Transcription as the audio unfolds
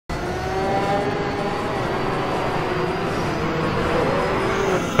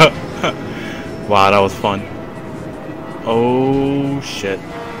Wow, that was fun. Oh shit.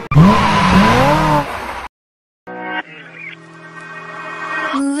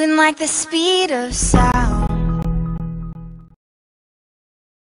 Moving like the speed of sound.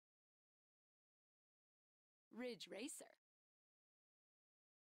 Ridge Racer.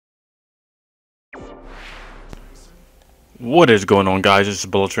 What is going on, guys? This is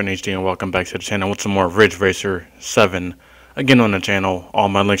Bullettrain HD and welcome back to the channel with some more Ridge Racer 7. Again on the channel, all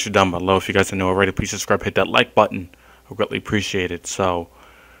my links are down below. If you guys are new already, please subscribe, hit that like button. I greatly appreciate it. So,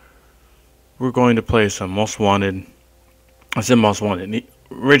 we're going to play some Most Wanted. I said Most Wanted.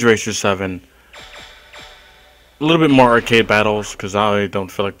 Ridge Racer 7. A little bit more arcade battles, because I don't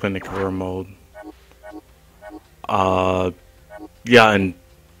feel like playing the career mode. Yeah, and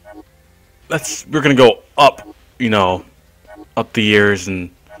we're going to go up, you know, up the years and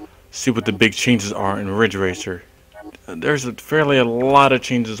see what the big changes are in Ridge Racer. There's a lot of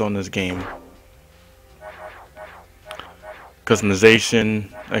changes on this game. Customization,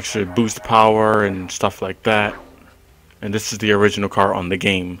 extra boost power and stuff like that. And this is the original car on the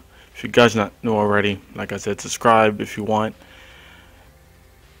game. If you guys not know already, like I said, subscribe if you want.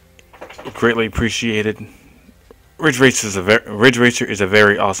 Greatly appreciated. Ridge Racer is a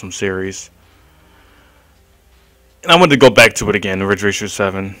very awesome series. And I wanted to go back to it again, Ridge Racer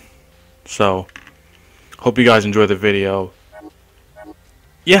 7. So, hope you guys enjoy the video.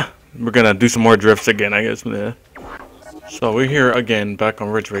 Yeah, we're gonna do some more drifts again, I guess. Yeah. So we're here again, back on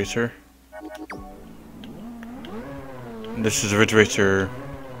Ridge Racer. This is Ridge Racer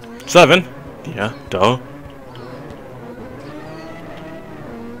 7. Yeah, duh.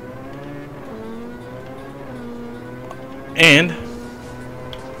 And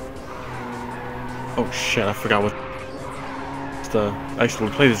oh shit, I forgot what the actually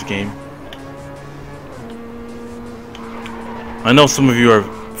play this game. I know some of you are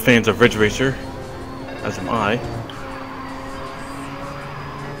fans of Ridge Racer, as am I.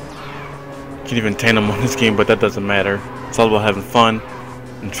 Can't even tandem on this game, but that doesn't matter. It's all about having fun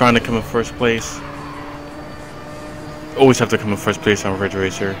and trying to come in first place. Always have to come in first place on Ridge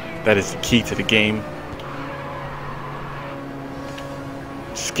Racer. That is the key to the game.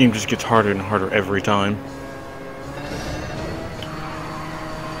 This game just gets harder and harder every time.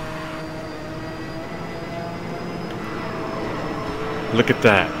 Look at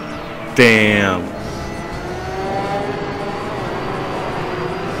that. Damn.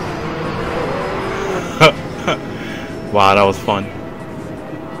 Wow, that was fun.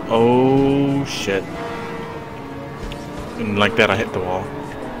 Oh shit. And like that I hit the wall.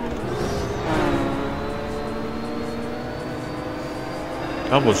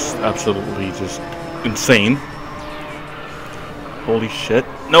 That was absolutely just insane. Holy shit.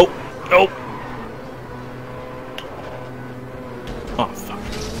 Nope. Nope. Oh, fuck.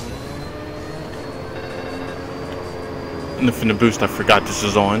 Infinite boost, I forgot this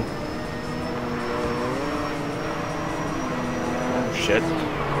is on. Oh, shit.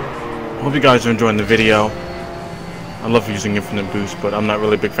 I hope you guys are enjoying the video. I love using infinite boost, but I'm not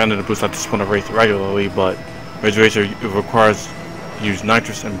really a big fan of the boost. I just want to race regularly, but Ridge Racer, it requires use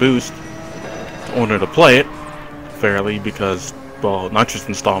nitrous and boost in order to play it fairly, because, well, nitrous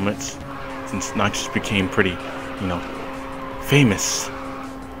installments, since nitrous became pretty, you know, famous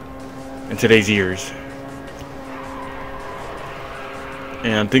in today's years.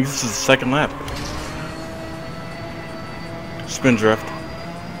 And I think this is the second lap. Spin drift.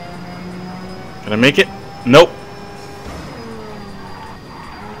 Can I make it? Nope.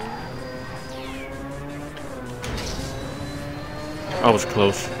 I was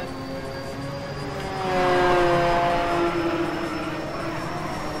close.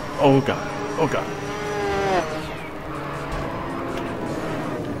 Oh god. Oh god.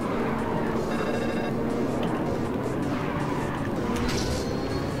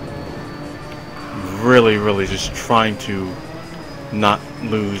 Really just trying to not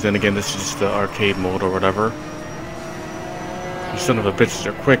lose. And again, this is just the arcade mode or whatever. You son of a bitches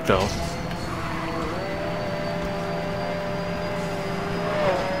are quick though.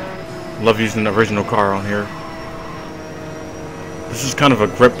 Love using the original car on here. This is kind of a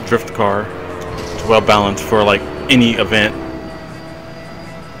grip drift car. It's well balanced for like any event.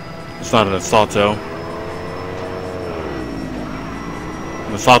 It's not an Elgato.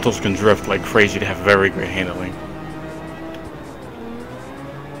 The Elgatos can drift like crazy. They have very great handling.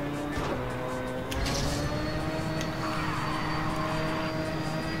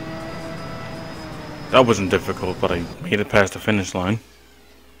 That wasn't difficult, but I made it past the finish line.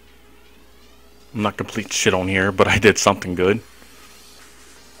 I'm not complete shit on here, but I did something good.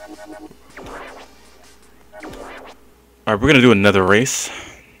 Alright, we're gonna do another race.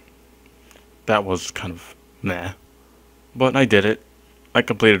 that was kind of nah. But I did it. I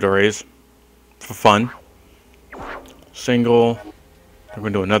completed a race for fun. Single. We're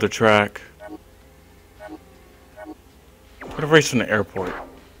going to do another track. We're going to race in the airport.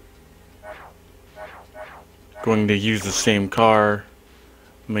 Going to use the same car.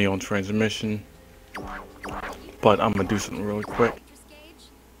 Manual transmission. But I'm going to do something really quick.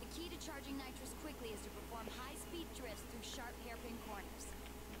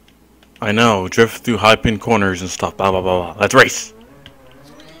 I know, drift through high pin corners and stuff, blah blah blah blah. Let's race!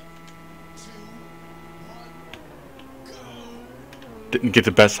 Didn't get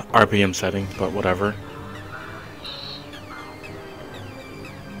the best RPM setting, but whatever.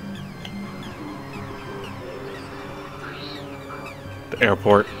 The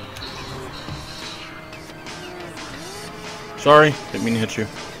airport. Sorry, didn't mean to hit you.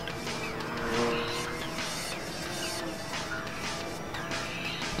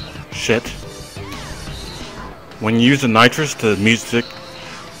 Shit. When you use the nitrous, the music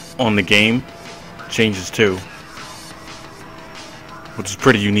on the game changes too, which is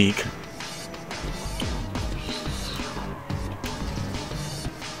pretty unique.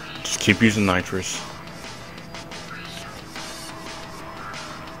 Just keep using nitrous.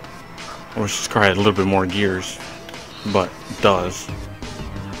 I wish this car had a little bit more gears, but it does.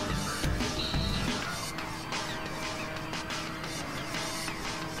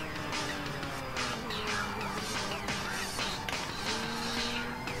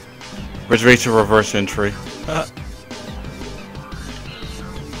 Ridge Racer reverse entry. They're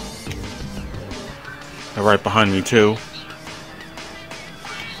right behind me too.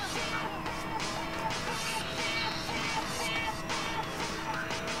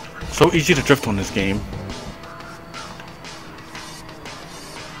 So easy to drift on this game.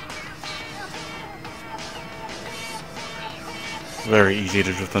 Very easy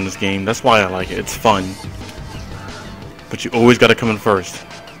to drift on this game. That's why I like it. It's fun. But you always gotta come in first.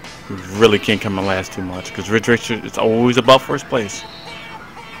 You really can't come in last too much, because Ridge Racer is always about first place.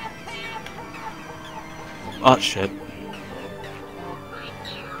 Oh shit.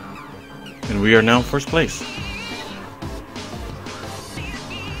 And we are now in first place.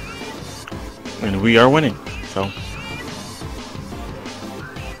 And we are winning, so.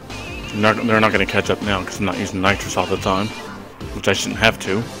 They're not going to catch up now, because I'm not using nitrous all the time, which I shouldn't have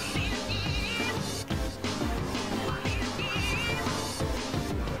to.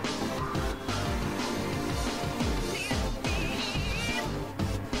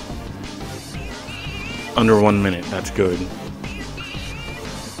 Under 1 minute, that's good.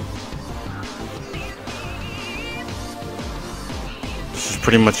 This is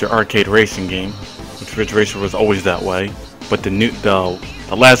pretty much your arcade racing game, which Ridge Racer was always that way. But the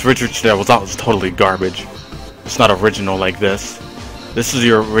last Ridge Racer that was out was totally garbage. It's not original like this. This is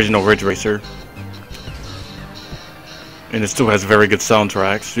your original Ridge Racer, and it still has very good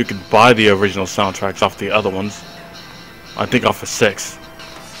soundtracks. You could buy the original soundtracks off the other ones. I think off of 6.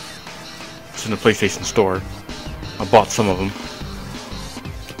 It's in the PlayStation Store. I bought some of them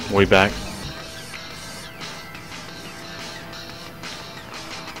way back.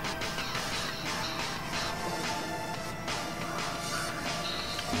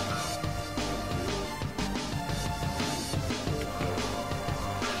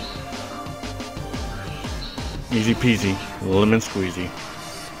 Easy peasy, lemon squeezy.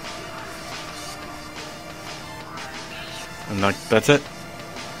 And that's it.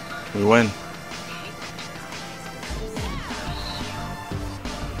 We win.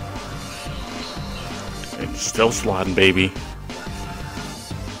 It's still sliding, baby.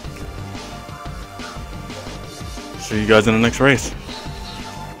 See you guys in the next race.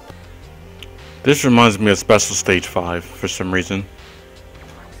 This reminds me of Special Stage 5 for some reason.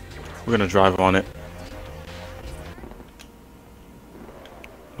 We're gonna drive on it.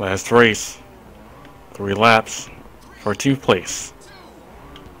 Last race. 3 laps. 14th place.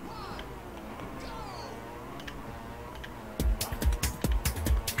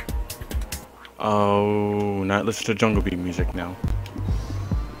 Oh, not listen to Jungle Beat music now.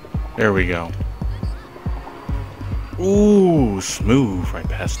 There we go. Ooh, smooth right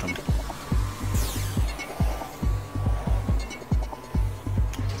past him.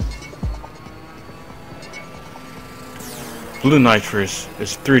 Blue nitrous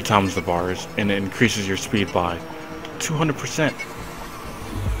is 3 times the bars, and it increases your speed by 200%.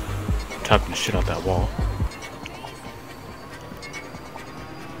 Tapping the shit out that wall.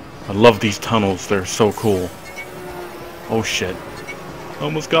 I love these tunnels, they're so cool. Oh shit.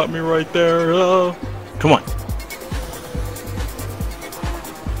 Almost got me right there. Come on.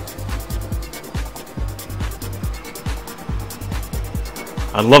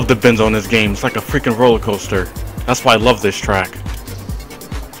 I love the bends on this game. It's like a freaking roller coaster. That's why I love this track.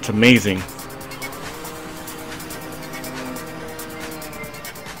 It's amazing.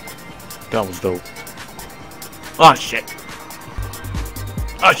 That was dope. Oh shit.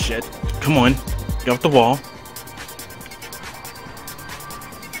 Oh shit. Come on. Get off the wall.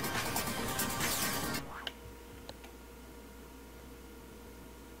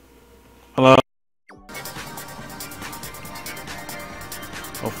 Hello?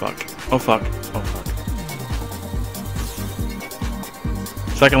 Oh fuck. Oh fuck. Oh fuck.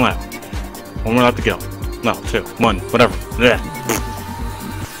 Second lap. One more lap to go. No, 2, 1, whatever. Yeah.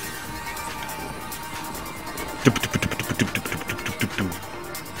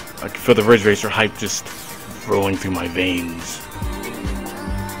 I can feel the Ridge Racer hype just rolling through my veins.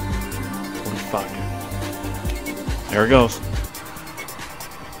 Holy fuck. There it goes.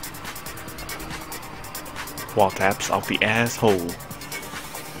 Wall taps out the asshole.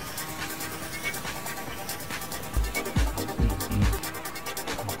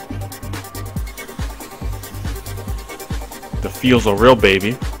 The feels are real,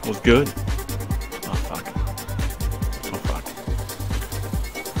 baby. Was good. Oh fuck. Oh fuck.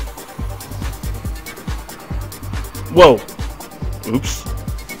 Whoa. Oops.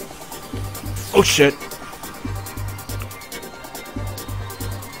 Oh shit.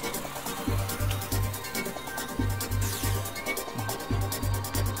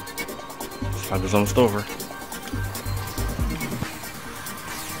 This lap is almost over.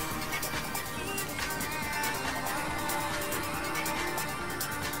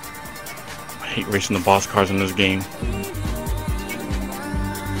 I hate racing the boss cars in this game.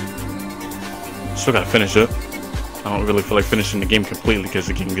 Still gotta finish it. I don't really feel like finishing the game completely because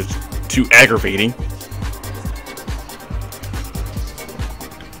the game gets too aggravating.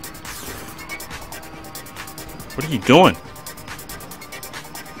 What are you doing?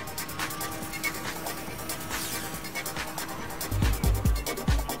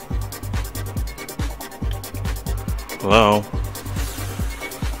 Hello?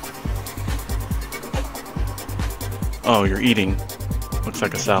 Oh, you're eating. Looks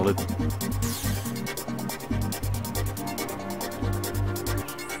like a salad.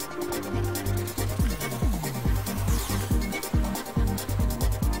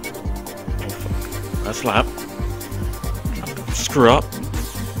 That's lap. Screw up.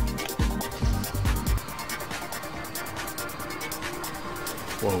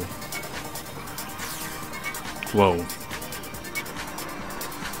 Whoa. Whoa.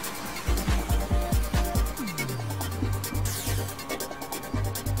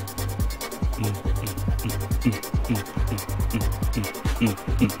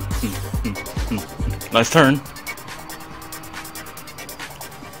 Nice turn.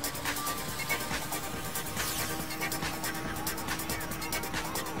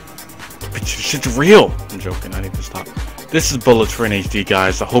 Shit's real. I'm joking. I need to stop. This is Bullets for HD,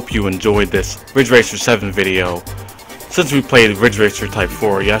 guys. I hope you enjoyed this Ridge Racer 7 video. Since we played Ridge Racer Type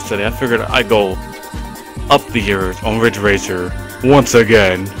 4 yesterday, I figured I'd go up the years on Ridge Racer once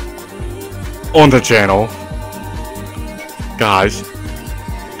again on the channel. Guys,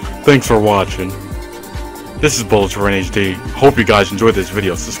 thanks for watching. This is Bullets for HD. Hope you guys enjoyed this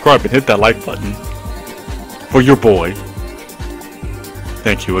video. Subscribe and hit that like button for your boy.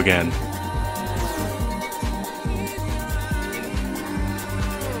 Thank you again.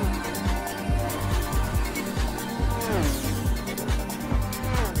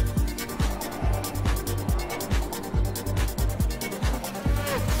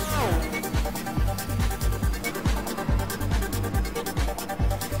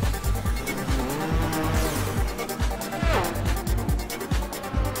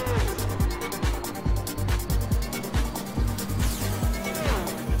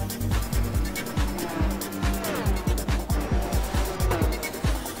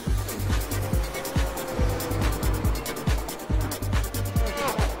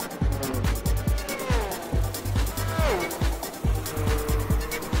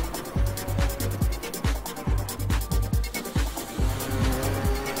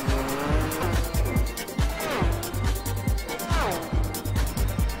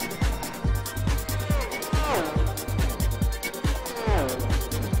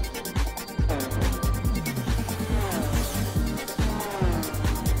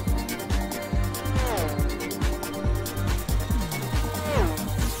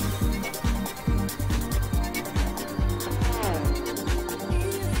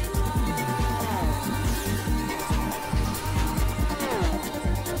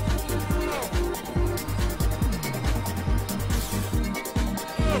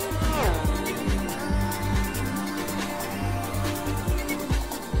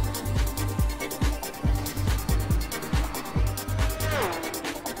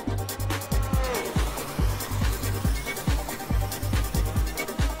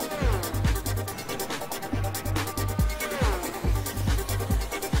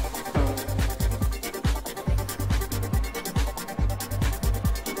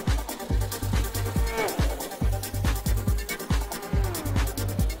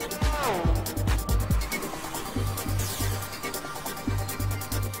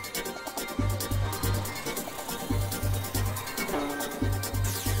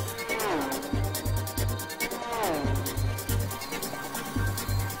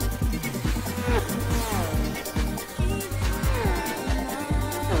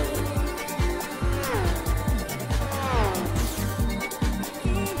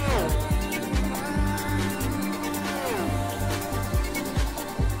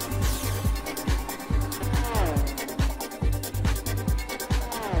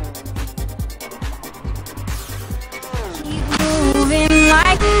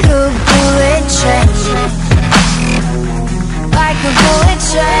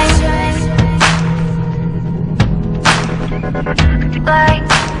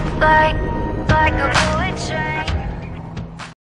 like, like a bullet.